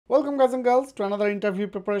Welcome guys and girls to another interview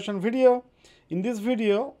preparation video. In this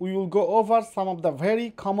video, we will go over some of the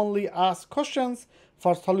very commonly asked questions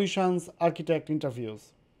for solutions architect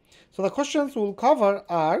interviews. So the questions we'll cover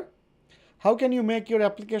are: how can you make your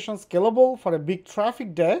application scalable for a big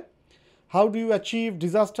traffic day? How do you achieve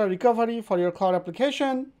disaster recovery for your cloud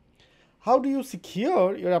application? How do you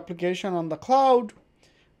secure your application on the cloud?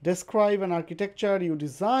 Describe an architecture you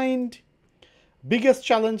designed. Biggest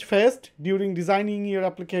challenge faced during designing your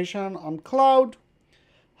application on cloud.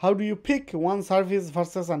 How do you pick one service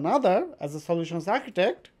versus another as a solutions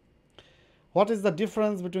architect? What is the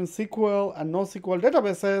difference between SQL and NoSQL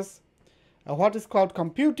databases? What is cloud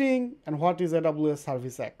computing and what is AWS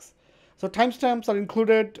Service X? So timestamps are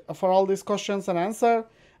included for all these questions and answer.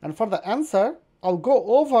 And for the answer, I'll go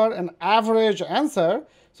over an average answer.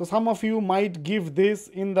 So some of you might give this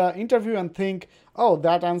in the interview and think, oh,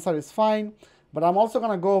 that answer is fine. But I'm also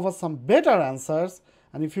going to go over some better answers,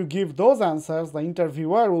 and if you give those answers, the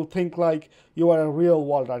interviewer will think like you are a real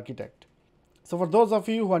world architect. So for those of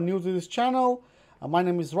you who are new to this channel, my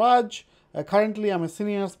name is Raj. Currently I'm a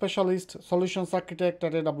senior specialist solutions architect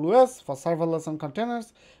at AWS for serverless and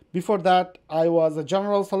containers. Before that, I was a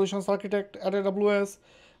general solutions architect at AWS.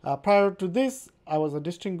 Prior to this, I was a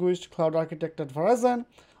distinguished cloud architect at Verizon.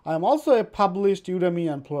 I am also a published Udemy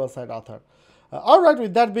and Pluralsight author. Alright,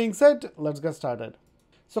 with that being said, let's get started.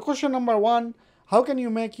 So question number one, how can you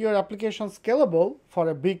make your application scalable for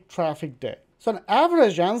a big traffic day? So an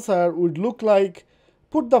average answer would look like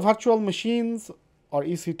put the virtual machines or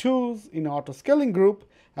EC2s in an auto scaling group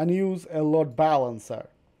and use a load balancer.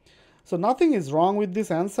 So nothing is wrong with this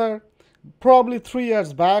answer. Probably 3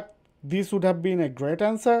 years back, this would have been a great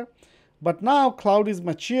answer. But now cloud is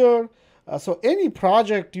mature. So any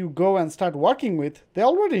project you go and start working with, they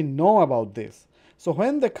already know about this. So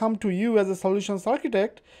when they come to you as a solutions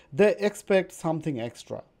architect, they expect something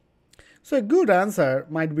extra. So a good answer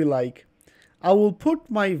might be like, I will put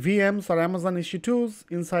my VMs or Amazon EC2s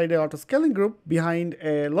inside a auto scaling group behind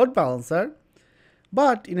a load balancer.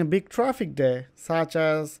 But in a big traffic day, such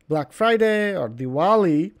as Black Friday or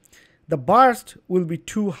Diwali, the burst will be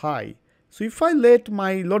too high. So if I let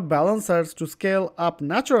my load balancers to scale up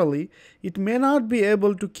naturally, it may not be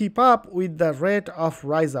able to keep up with the rate of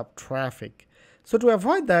rise of traffic. So to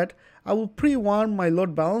avoid that, I will pre-warn my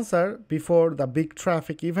load balancer before the big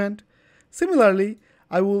traffic event. Similarly,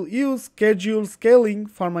 I will use scheduled scaling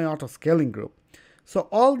for my auto scaling group. So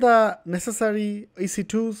all the necessary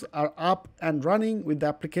EC2s are up and running with the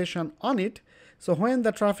application on it. So when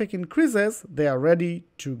the traffic increases, they are ready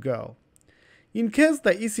to go. In case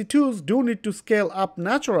the EC2s do need to scale up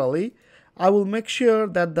naturally, I will make sure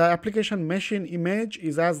that the application machine image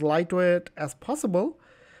is as lightweight as possible.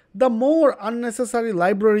 The more unnecessary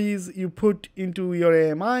libraries you put into your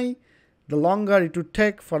AMI, the longer it would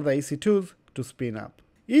take for the EC2s to spin up.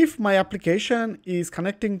 If my application is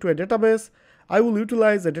connecting to a database, I will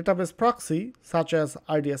utilize a database proxy such as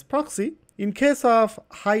RDS proxy. In case of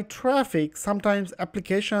high traffic, sometimes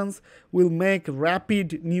applications will make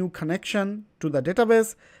rapid new connection to the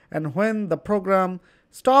database, and when the program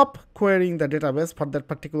stop querying the database for that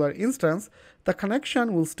particular instance, the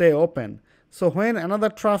connection will stay open. So when another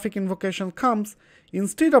traffic invocation comes,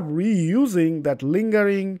 instead of reusing that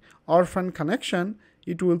lingering orphan connection,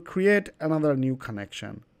 it will create another new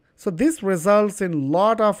connection. So this results in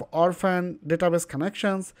lot of orphan database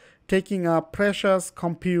connections taking up precious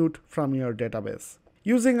compute from your database.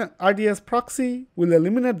 Using an RDS proxy will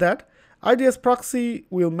eliminate that. RDS proxy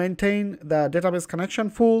will maintain the database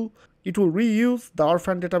connection pool. It will reuse the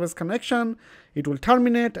orphan database connection. It will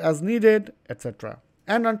terminate as needed, etc.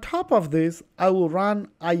 And on top of this, I will run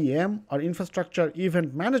IEM or infrastructure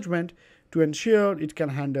event management to ensure it can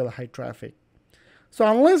handle high traffic. So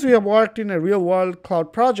unless you have worked in a real-world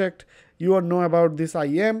cloud project, you won't know about this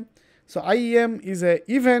IEM. So IEM is an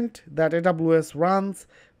event that AWS runs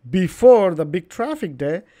before the big traffic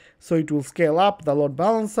day. So it will scale up the load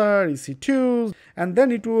balancer, EC2s, and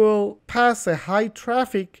then it will pass a high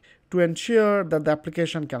traffic to ensure that the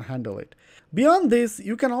application can handle it. Beyond this,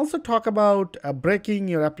 you can also talk about breaking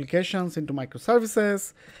your applications into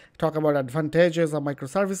microservices, talk about advantages of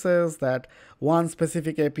microservices, that one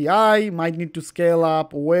specific API might need to scale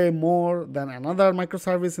up way more than another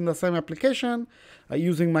microservice in the same application.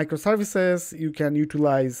 Using microservices, you can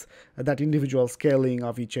utilize that individual scaling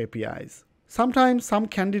of each APIs. Sometimes some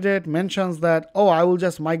candidate mentions that, oh, I will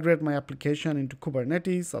just migrate my application into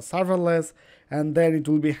Kubernetes or serverless, and then it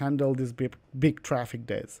will be handled these big traffic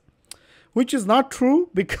days. Which is not true,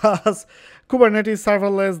 because Kubernetes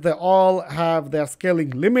serverless, they all have their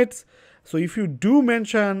scaling limits. So if you do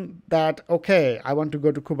mention that, okay, I want to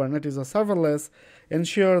go to Kubernetes or serverless,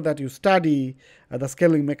 ensure that you study the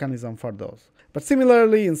scaling mechanism for those. But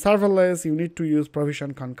similarly, in serverless, you need to use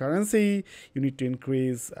provision concurrency, you need to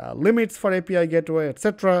increase limits for API gateway,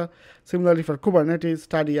 etc. Similarly, for Kubernetes,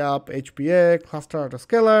 study up HPA, cluster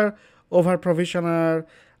autoscaler, over provisioner,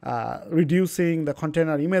 reducing the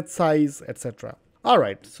container image size, etc. All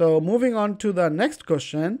right, so moving on to the next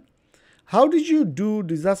question. How did you do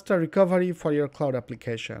disaster recovery for your cloud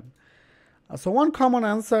application? So one common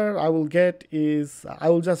answer I will get is I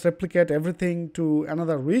will just replicate everything to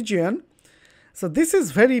another region. So this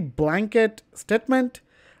is very blanket statement.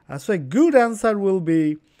 So a good answer will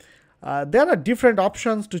be there are different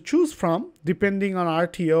options to choose from depending on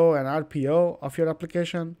RTO and RPO of your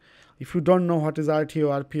application. If you don't know what is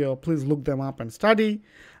RTO, RPO, please look them up and study.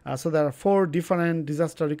 So there are 4 different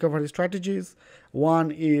disaster recovery strategies. One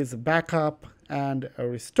is backup and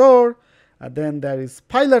restore. Then there is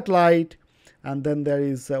pilot light. And then there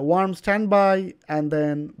is warm standby. And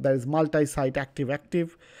then there is multi-site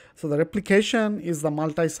active-active. So the replication is the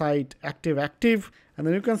multi-site active-active. And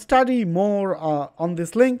then you can study more on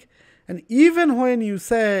this link. And even when you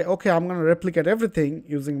say, okay, I'm going to replicate everything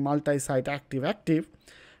using multi-site active-active,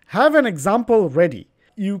 have an example ready.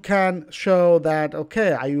 You can show that,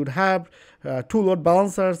 okay, I would have 2 load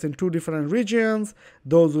balancers in 2 different regions.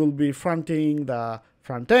 Those will be fronting the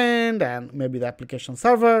front end and maybe the application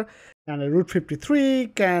server. And a Route 53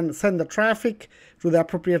 can send the traffic to the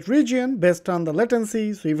appropriate region based on the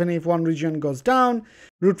latency. So even if one region goes down,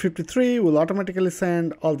 Route 53 will automatically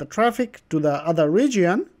send all the traffic to the other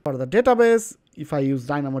region. For the database, if I use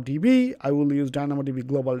DynamoDB, I will use DynamoDB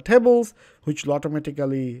global tables, which will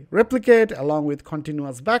automatically replicate along with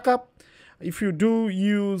continuous backup. If you do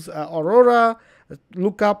use Aurora,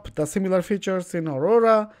 look up the similar features in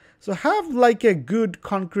Aurora. So have like a good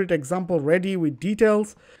concrete example ready with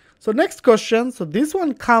details. So next question. So this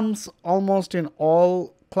one comes almost in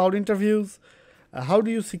all cloud interviews. How do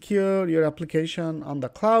you secure your application on the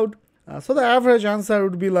cloud? So the average answer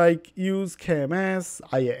would be like use KMS,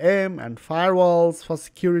 IAM, and firewalls for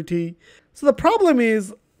security. So the problem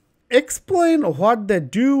is explain what they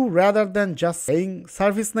do rather than just saying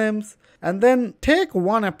service names. And then take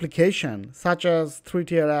one application such as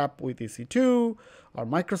 3-tier app with EC2 or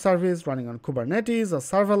microservice running on Kubernetes or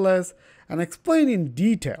serverless and explain in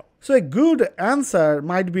detail. So a good answer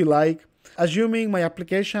might be like, assuming my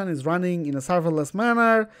application is running in a serverless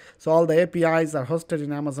manner, so all the APIs are hosted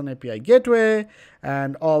in Amazon API Gateway,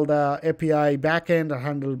 and all the API backend are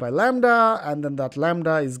handled by Lambda, and then that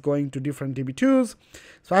Lambda is going to different DB2s.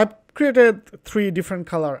 So I've created 3 different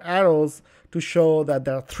color arrows to show that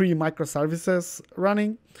there are 3 microservices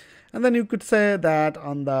running. And then you could say that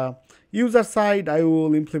on the user side, I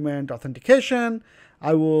will implement authentication.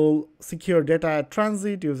 I will secure data at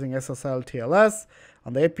transit using SSL TLS.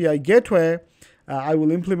 On the API gateway, I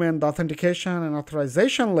will implement the authentication and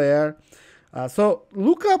authorization layer. So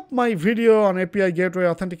look up my video on API gateway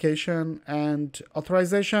authentication and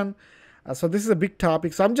authorization. So this is a big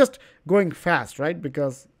topic. So I'm just going fast, right?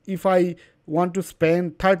 Because if I want to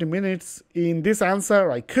spend 30 minutes in this answer,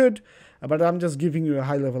 I could, but I'm just giving you a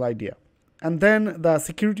high-level idea. And then the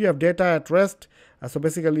security of data at rest. So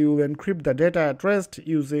basically, you will encrypt the data at rest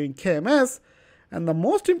using KMS. And the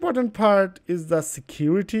most important part is the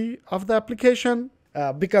security of the application,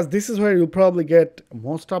 because this is where you'll probably get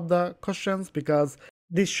most of the questions, because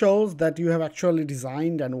this shows that you have actually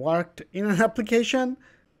designed and worked in an application.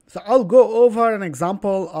 So I'll go over an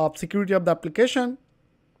example of security of the application.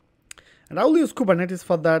 And I will use Kubernetes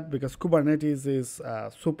for that because Kubernetes is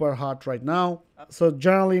super hot right now. So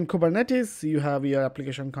generally in Kubernetes, you have your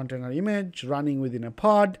application container image running within a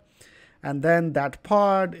pod. And then that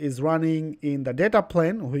pod is running in the data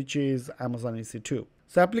plane, which is Amazon EC2.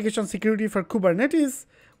 So application security for Kubernetes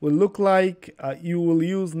will look like you will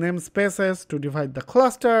use namespaces to divide the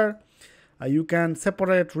cluster. You can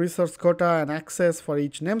separate resource quota and access for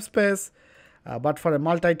each namespace. But for a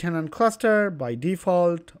multi-tenant cluster, by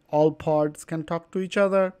default, all pods can talk to each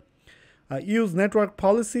other. Use network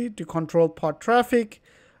policy to control pod traffic.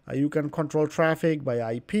 You can control traffic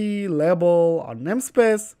by IP, label, or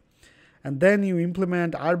namespace. And then you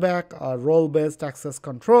implement RBAC or role-based access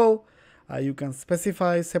control. You can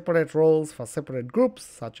specify separate roles for separate groups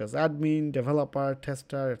such as admin, developer,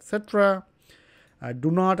 tester, etc.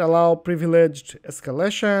 Do not allow privileged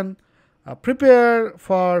escalation. Prepare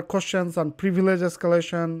for questions on privilege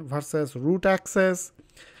escalation versus root access,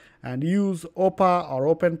 and use OPA or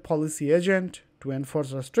Open Policy Agent to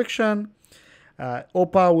enforce restriction.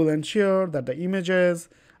 OPA will ensure that the images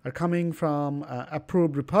are coming from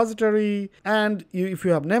approved repository. And if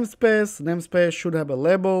you have namespace should have a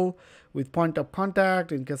label with point of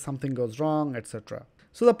contact in case something goes wrong, etc.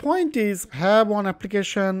 So the point is, have one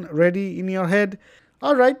application ready in your head.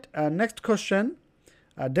 All right, next question.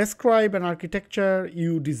 Describe an architecture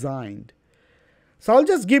you designed. So I'll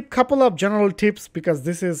just give a couple of general tips because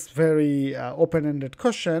this is very open-ended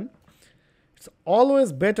question. It's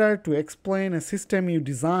always better to explain a system you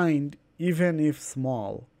designed, even if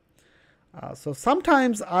small. So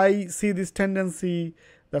sometimes I see this tendency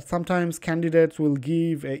that sometimes candidates will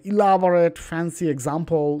give an elaborate, fancy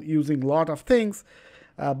example using a lot of things,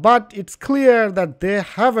 but it's clear that they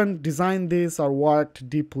haven't designed this or worked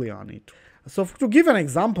deeply on it. So to give an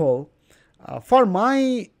example, for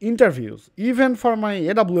my interviews, even for my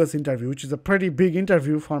AWS interview, which is a pretty big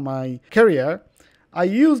interview for my career, I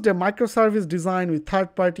used a microservice design with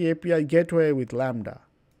third-party API gateway with Lambda.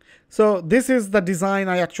 So this is the design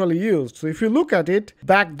I actually used. So if you look at it,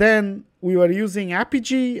 back then we were using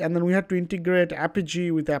Apigee, and then we had to integrate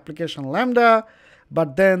Apigee with application Lambda.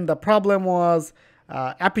 But then the problem was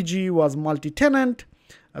Apigee was multi-tenant.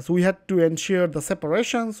 So we had to ensure the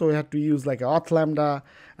separation. So we had to use like auth Lambda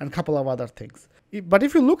and a couple of other things. But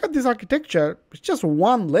if you look at this architecture, it's just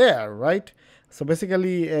one layer, right? So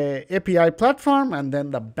basically a API platform and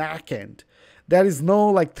then the back end. There is no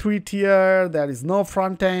like 3-tier, there is no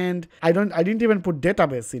front end. I didn't even put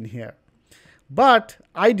database in here. But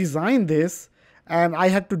I designed this and I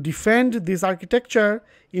had to defend this architecture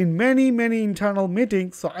in many internal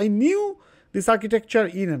meetings. So I knew this architecture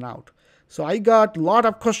in and out. So I got a lot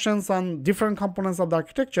of questions on different components of the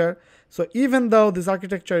architecture. So even though this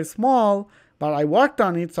architecture is small, but I worked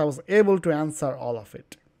on it, so I was able to answer all of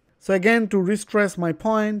it. So again, to re-stress my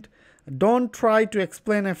point, don't try to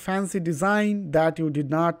explain a fancy design that you did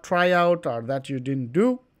not try out or that you didn't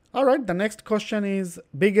do. All right, the next question is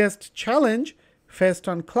biggest challenge faced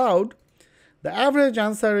on cloud. The average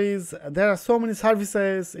answer is there are so many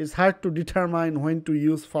services, it's hard to determine when to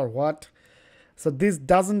use for what. So this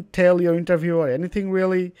doesn't tell your interviewer anything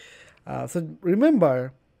really. So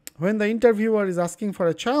remember, when the interviewer is asking for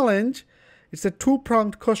a challenge, it's a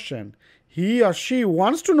two-pronged question. He or she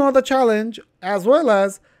wants to know the challenge as well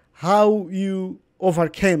as how you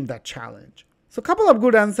overcame that challenge. So a couple of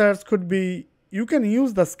good answers could be, you can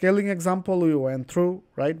use the scaling example we went through,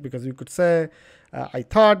 right? Because you could say, I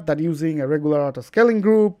thought that using a regular auto scaling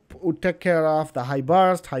group would take care of the high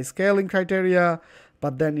burst, high scaling criteria,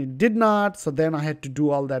 but then it did not. So then I had to do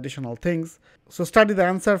all the additional things. So study the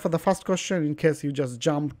answer for the first question in case you just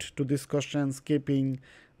jumped to this question, skipping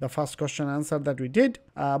the first question answer that we did.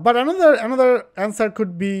 But another answer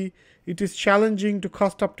could be, it is challenging to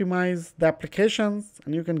cost optimize the applications.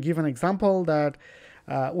 And you can give an example that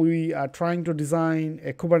we are trying to design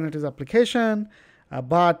a Kubernetes application,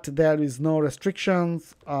 but there is no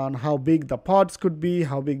restrictions on how big the pods could be,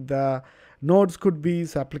 how big the nodes could be.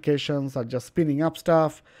 So applications are just spinning up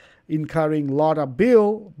stuff, incurring a lot of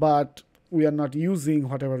bill, but we are not using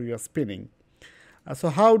whatever we are spinning. So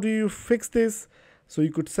how do you fix this? So you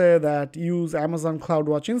could say that use Amazon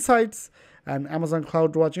CloudWatch Insights, and Amazon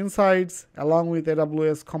CloudWatch Insights along with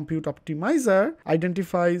AWS Compute Optimizer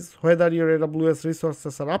identifies whether your AWS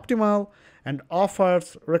resources are optimal and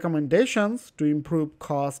offers recommendations to improve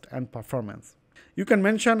cost and performance. You can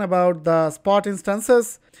mention about the spot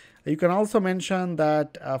instances. You can also mention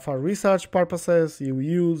that for research purposes, you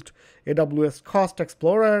used AWS Cost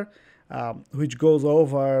Explorer, which goes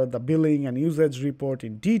over the billing and usage report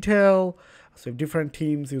in detail. So different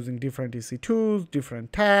teams using different EC2s,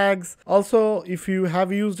 different tags. Also, if you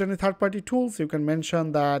have used any third-party tools, you can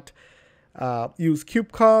mention that use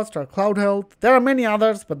KubeCast or Cloud Health. There are many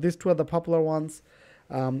others, but these two are the popular ones.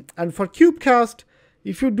 And for KubeCast,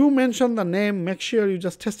 if you do mention the name, make sure you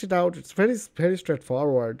just test it out. It's very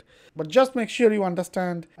straightforward. But just make sure you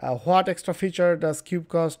understand what extra feature does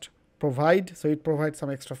KubeCast provide. So it provides some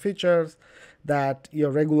extra features that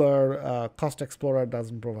your regular Cost Explorer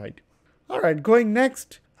doesn't provide. All right, going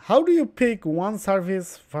next, how do you pick one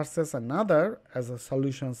service versus another as a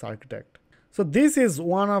solutions architect? So this is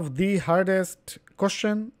one of the hardest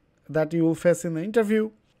questions that you will face in the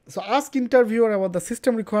interview. So ask interviewer about the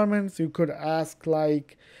system requirements. You could ask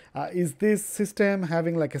like, is this system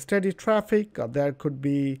having like a steady traffic, or there could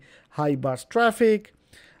be high burst traffic?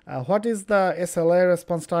 What is the SLA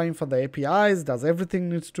response time for the APIs? Does everything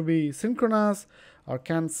needs to be synchronous, or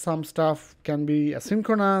can some stuff can be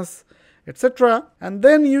asynchronous, etc. And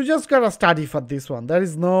then you just gotta study for this one. There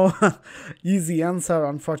is no easy answer,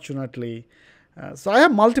 unfortunately. So I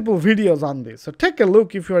have multiple videos on this. So take a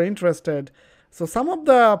look if you are interested. So some of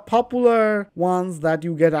the popular ones that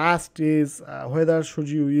you get asked is whether should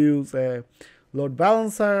you use a load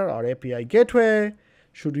balancer or API gateway,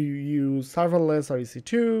 should you use serverless or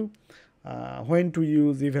EC2, when to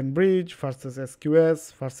use event bridge versus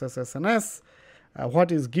SQS versus SNS,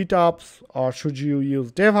 what is GitOps, or should you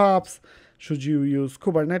use DevOps, should you use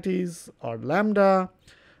Kubernetes or Lambda,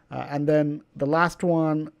 and then the last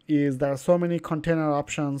one is there are so many container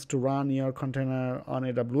options to run your container on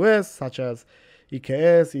AWS, such as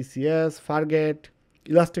EKS, ECS, Fargate,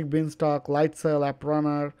 Elastic Beanstalk, Lightsail, App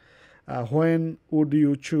Runner. When would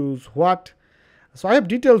you choose what? So I have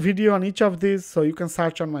detailed video on each of these, so you can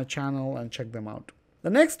search on my channel and check them out. The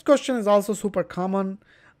next question is also super common.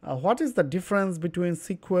 What is the difference between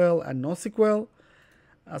SQL and NoSQL?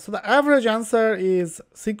 So the average answer is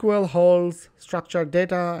SQL holds structured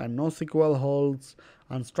data and NoSQL holds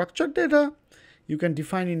unstructured data. You can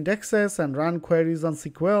define indexes and run queries on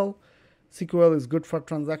SQL. SQL is good for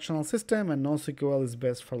transactional system and NoSQL is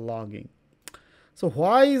best for logging. So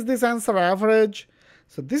why is this answer average?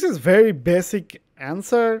 So this is very basic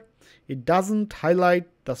answer. It doesn't highlight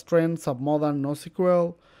the strengths of modern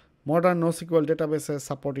NoSQL. Modern NoSQL databases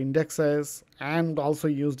support indexes and also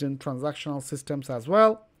used in transactional systems as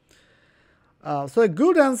well. So a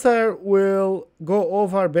good answer will go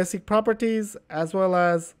over basic properties as well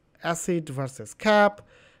as ACID versus CAP,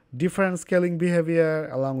 different scaling behavior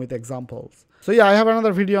along with examples. So yeah, I have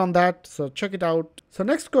another video on that, so check it out. So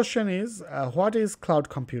next question is, what is cloud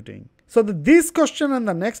computing? So this question and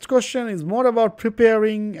the next question is more about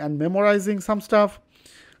preparing and memorizing some stuff.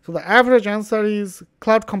 So the average answer is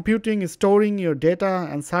cloud computing is storing your data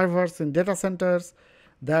and servers in data centers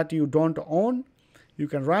that you don't own. You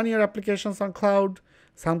can run your applications on cloud.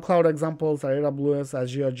 Some cloud examples are AWS,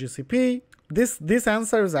 Azure, GCP. This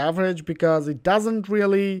answer is average because it doesn't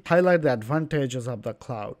really highlight the advantages of the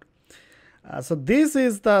cloud. So this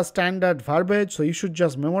is the standard verbiage, so you should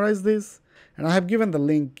just memorize this. And I have given the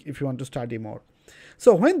link if you want to study more.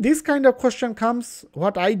 So when this kind of question comes,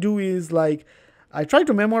 what I do is like, I try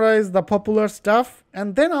to memorize the popular stuff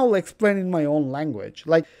and then I'll explain in my own language.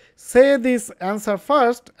 Like say this answer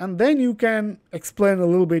first and then you can explain a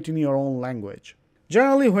little bit in your own language.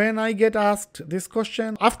 Generally when I get asked this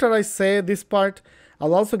question, after I say this part,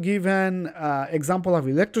 I'll also give an example of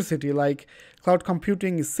electricity, like cloud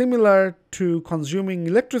computing is similar to consuming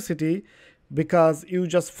electricity because you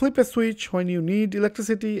just flip a switch when you need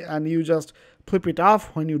electricity and you just flip it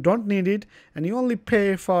off when you don't need it, and you only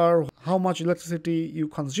pay for how much electricity you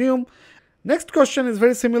consume. Next question is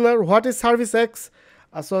very similar. What is service X?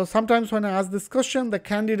 So sometimes when I ask this question, the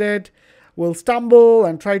candidate will stumble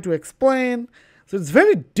and try to explain. So it's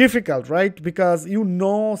very difficult, right? Because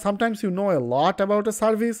sometimes you know a lot about a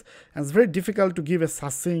service and it's very difficult to give a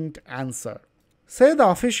succinct answer. Say the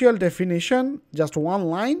official definition, just one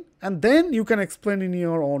line, and then you can explain in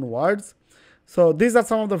your own words. So these are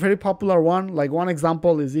some of the very popular ones. Like one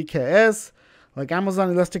example is EKS, like Amazon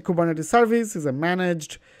Elastic Kubernetes Service is a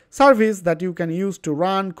managed service that you can use to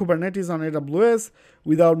run Kubernetes on AWS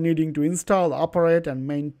without needing to install, operate, and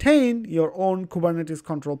maintain your own Kubernetes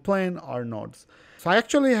control plane or nodes. So I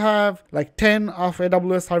actually have like 10 of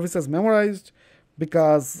AWS services memorized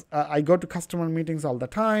because I go to customer meetings all the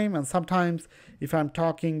time, and sometimes if I'm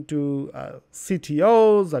talking to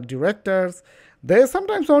CTOs or directors, they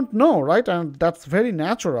sometimes don't know, right? And that's very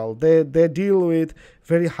natural. They deal with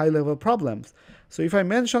very high-level problems. So if I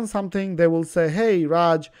mention something, they will say, hey,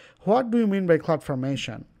 Raj, what do you mean by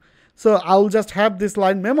CloudFormation? So I'll just have this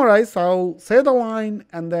line memorized. So I'll say the line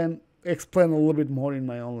and then explain a little bit more in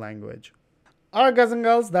my own language. All right, guys and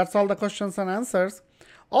girls, that's all the questions and answers.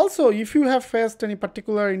 Also, if you have faced any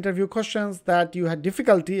particular interview questions that you had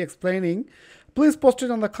difficulty explaining, please post it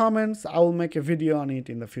on the comments. I will make a video on it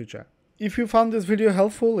in the future. If you found this video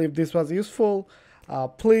helpful, if this was useful,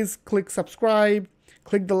 please click subscribe,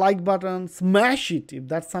 click the like button, smash it if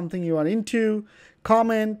that's something you are into,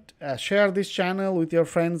 comment, share this channel with your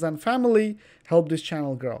friends and family, help this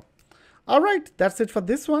channel grow. All right, that's it for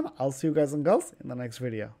this one. I'll see you guys and girls in the next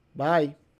video. Bye.